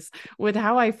place with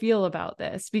how I feel about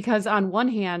this because on one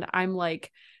hand I'm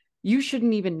like you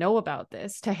shouldn't even know about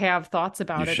this to have thoughts You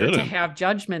about it or to shouldn't. have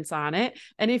judgments on it.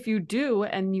 And if you do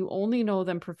and you only know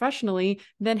them professionally,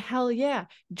 then hell yeah,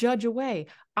 judge away.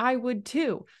 I would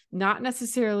too. Not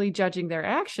necessarily judging their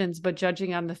actions, but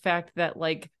judging on the fact that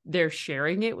like they're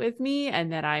sharing it with me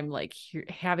and that I'm like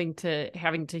having to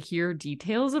hear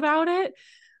details about it.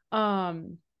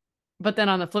 Um, but then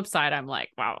on the flip side, I'm like,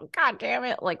 wow, god damn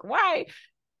it, like why?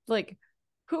 Like,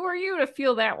 who are you to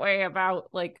feel that way about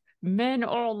like men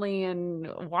only and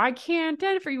why can't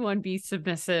everyone be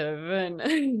submissive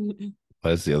and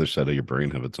Why does the other side of your brain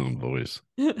have its own voice?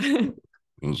 I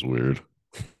It was weird.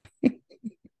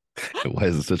 Why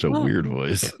is it such a weird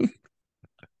voice?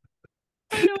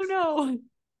 don't know.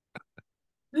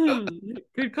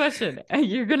 Good question.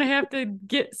 You're gonna have to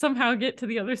get to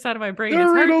the other side of my brain.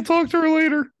 All right, I'll talk to her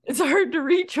later. It's hard to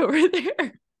reach over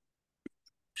there.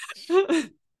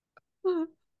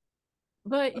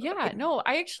 But yeah, no,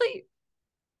 I actually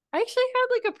had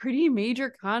like a pretty major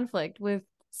conflict with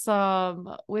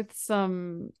some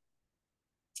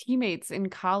teammates in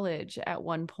college at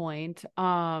one point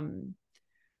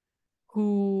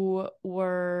who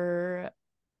were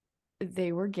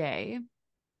they were gay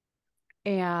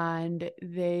and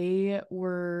they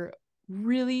were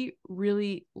really,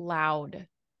 really loud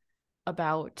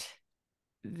about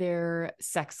their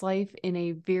sex life in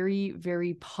a very,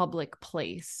 very public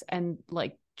place, and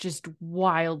like just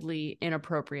wildly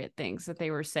inappropriate things that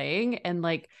they were saying. And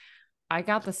like, I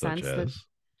got the Such sense that as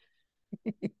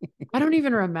I don't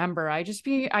even remember. I just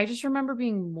remember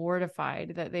being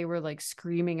mortified that they were like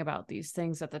screaming about these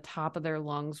things at the top of their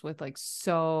lungs with like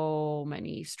so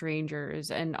many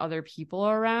strangers and other people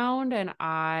around. And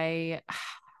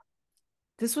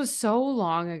this was so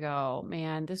long ago,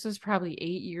 man. This was probably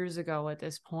 8 years ago at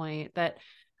this point, that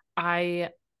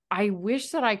I I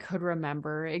wish that I could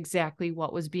remember exactly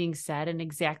what was being said and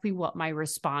exactly what my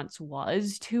response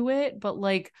was to it. But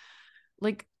like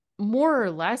more or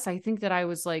less, I think that I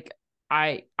was like,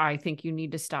 I think you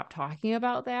need to stop talking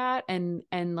about that. And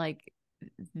like,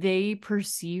 they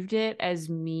perceived it as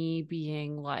me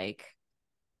being like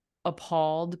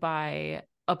appalled by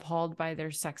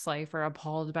their sex life, or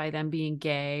appalled by them being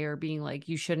gay, or being like,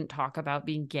 you shouldn't talk about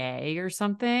being gay or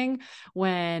something,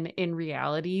 when in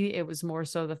reality it was more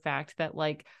so the fact that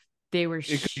like your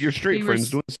straight they were friends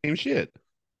doing the same shit.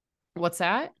 what's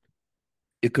that?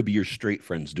 It could be your straight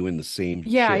friends doing the same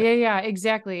Yeah, shit. yeah, yeah,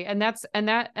 exactly. And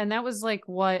that was like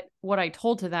what I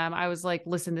told to them. I was like,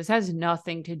 listen, this has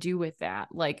nothing to do with that.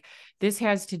 Like, this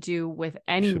has to do with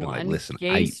You should have been like, anyone, listen, I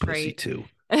gay, eat pussy straight. too.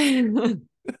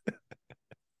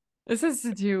 This has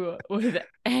to do with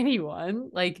anyone,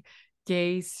 like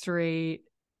gay, straight,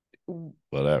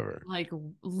 Whatever. like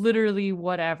literally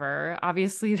whatever.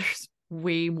 Obviously, there's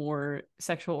way more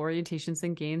sexual orientations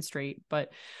than gay and straight,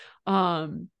 but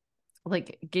um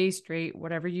like gay, straight,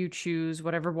 whatever you choose,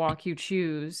 whatever walk you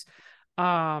choose,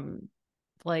 um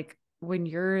like when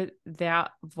you're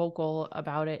that vocal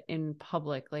about it in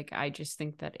public, like I just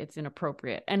think that it's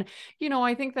inappropriate. And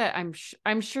I think that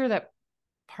I'm sure that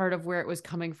part of where it was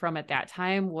coming from at that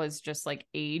time was just like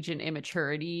age and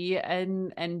immaturity,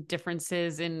 and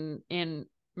differences in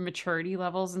maturity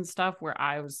levels and stuff, where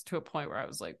I was to a point where I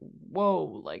was like,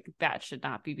 whoa, like that should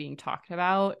not be being talked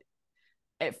about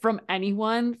from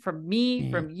anyone, from me,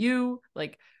 Mm. from you,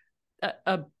 like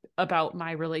about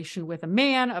my relation with a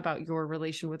man, about your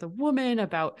relation with a woman,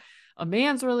 about a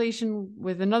man's relation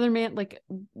with another man. Like,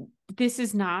 this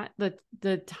is not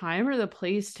the time or the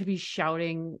place to be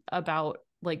shouting about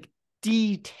like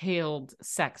detailed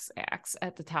sex acts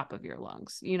at the top of your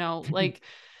lungs. Like,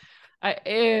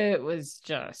 it was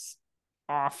just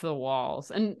off the walls.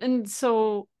 And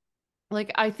so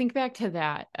like, I think back to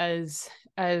that as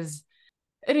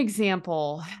an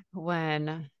example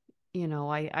when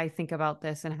I think about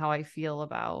this and how I feel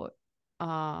about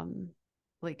um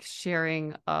like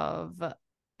sharing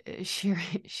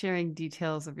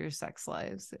details of your sex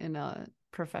lives in a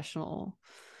professional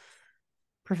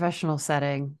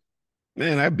setting.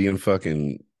 Man, I'd be in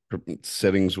fucking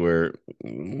settings where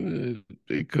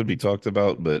it could be talked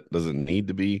about, but doesn't need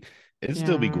to be. And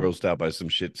still be Yeah. grossed out by some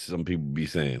shit some people be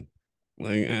saying.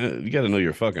 Like, you got to know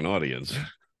your fucking audience.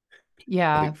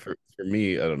 Yeah. Like for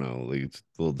me, I don't know. Like it's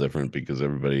a little different because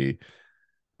everybody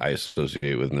I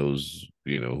associate with knows,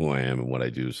 who I am and what I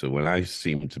do. So when I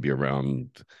seem to be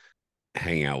around,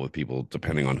 hang out with people,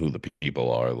 depending on who the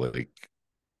people are, like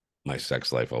my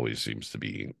sex life always seems to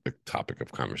be a topic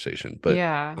of conversation. But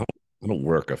Yeah. I don't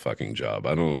work a fucking job.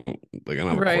 I don't have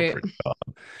a Right. corporate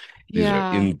job. These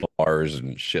are Yeah. in bars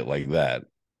and shit like that.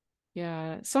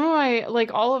 Yeah. Some of my,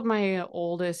 like, all of my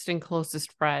oldest and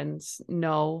closest friends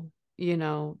know,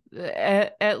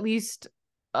 at least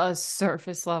a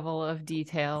surface level of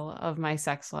detail of my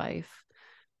sex life.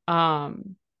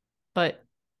 But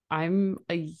I'm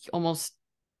almost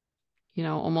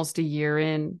a year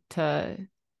into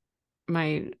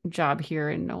my job here,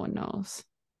 and no one knows.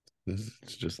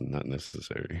 It's just not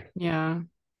necessary. Yeah.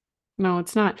 No,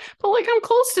 it's not. But like, I'm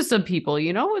close to some people,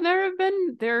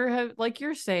 and there have, like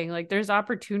you're saying, like there's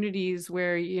opportunities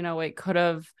where, it could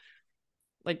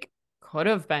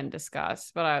have been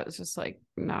discussed, but I was just like,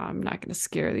 no, I'm not going to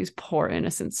scare these poor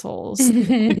innocent souls. I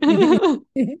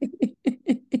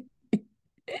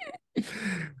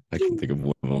can think of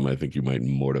one of them. I think you might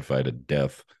mortify to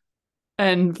death.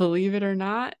 And believe it or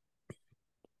not,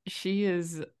 she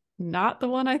is not the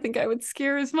one I think I would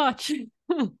scare as much.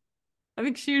 I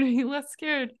think she would be less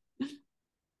scared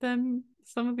than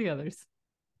some of the others.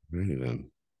 Right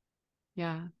then.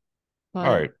 Yeah. All But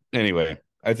right. Anyway,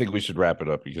 I think we should wrap it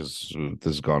up because this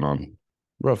has gone on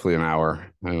roughly an hour.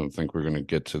 I don't think we're going to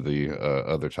get to the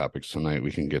other topics tonight.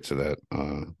 We can get to that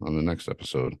on the next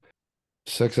episode.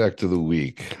 Sex act of the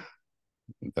week.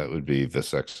 That would be the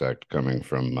sex act coming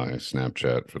from my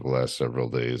Snapchat for the last several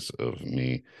days of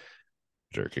me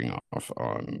jerking off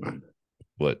on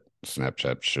what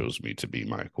Snapchat shows me to be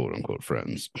my quote unquote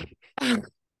friends.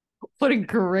 What a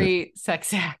great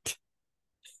sex act.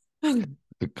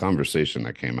 The conversation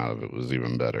that came out of it was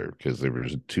even better because there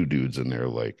was two dudes in there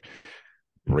like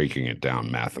breaking it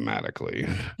down mathematically.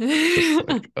 Just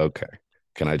like, okay,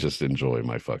 can I just enjoy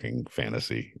my fucking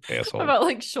fantasy, asshole? About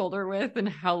like shoulder width and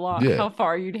Yeah. how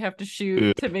far you'd have to shoot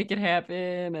Uh, to make it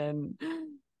happen. And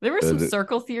there were some the,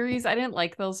 circle theories. I didn't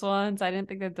like those ones. I didn't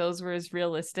think that those were as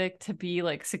realistic to be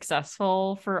like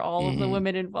successful for all of the mm-hmm,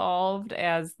 women involved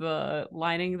as the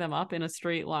lining them up in a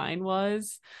straight line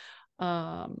was.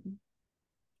 But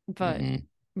mm-hmm.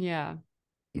 yeah.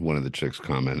 One of the chicks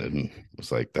commented and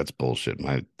was like, "That's bullshit.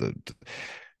 The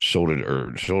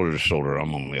shoulder to shoulder,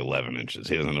 I'm only 11 inches.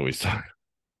 He doesn't know what he's talking."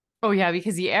 Oh yeah,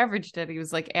 because he averaged it. He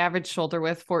was like average shoulder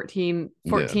width 14, Yeah.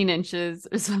 14 inches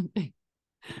or something.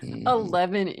 Mm-hmm.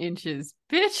 11 inches.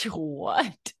 Bitch,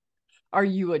 what? Are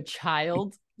you a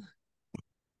child?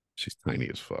 She's tiny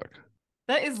as fuck.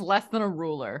 That is less than a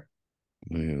ruler.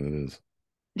 Yeah, that is.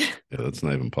 Yeah, that's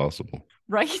not even possible.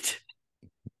 Right?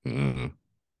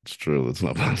 It's true. That's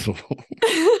not possible.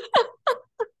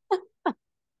 All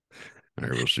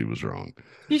right, well, she was wrong.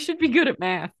 You should be good at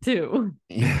math too.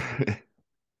 I'm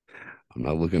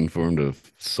not looking for him to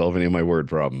solve any of my word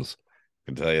problems.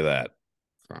 I can tell you that.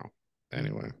 So,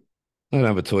 anyway, I don't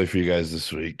have a toy for you guys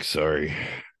this week. Sorry.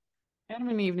 Adam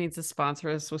and Eve needs to sponsor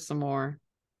us with some more.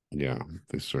 Yeah,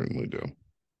 they certainly do.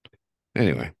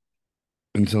 Anyway,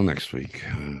 until next week,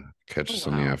 catch Oh, us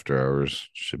on the wow. after hours.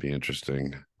 Should be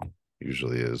interesting.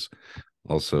 Usually is.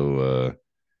 Also,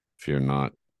 if you're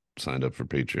not signed up for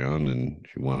Patreon and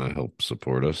you want to help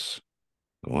support us,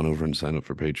 go on over and sign up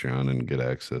for Patreon and get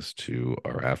access to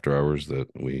our after hours that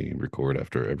we record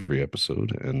after every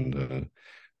episode. And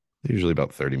usually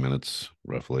about 30 minutes,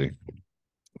 roughly,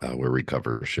 where we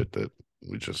cover shit that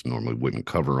we just normally wouldn't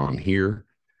cover on here.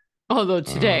 Although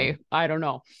today, I don't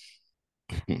know.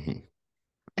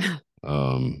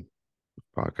 um,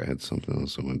 fuck, I had something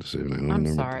else I wanted to say, and I don't I'm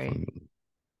remember what the sorry. fuck.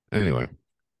 Anyway,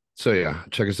 so yeah,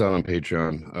 check us out on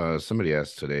Patreon. Somebody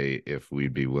asked today if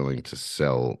we'd be willing to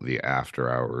sell the after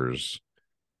hours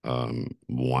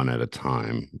one at a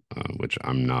time, which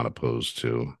I'm not opposed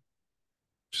to.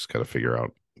 Just got to figure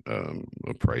out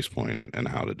a price point and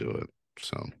how to do it.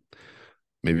 So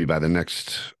maybe by the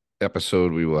next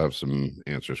episode, we will have some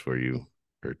answers for you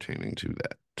pertaining to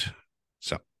that.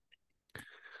 So,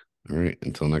 all right,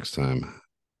 until next time,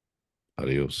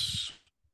 adios.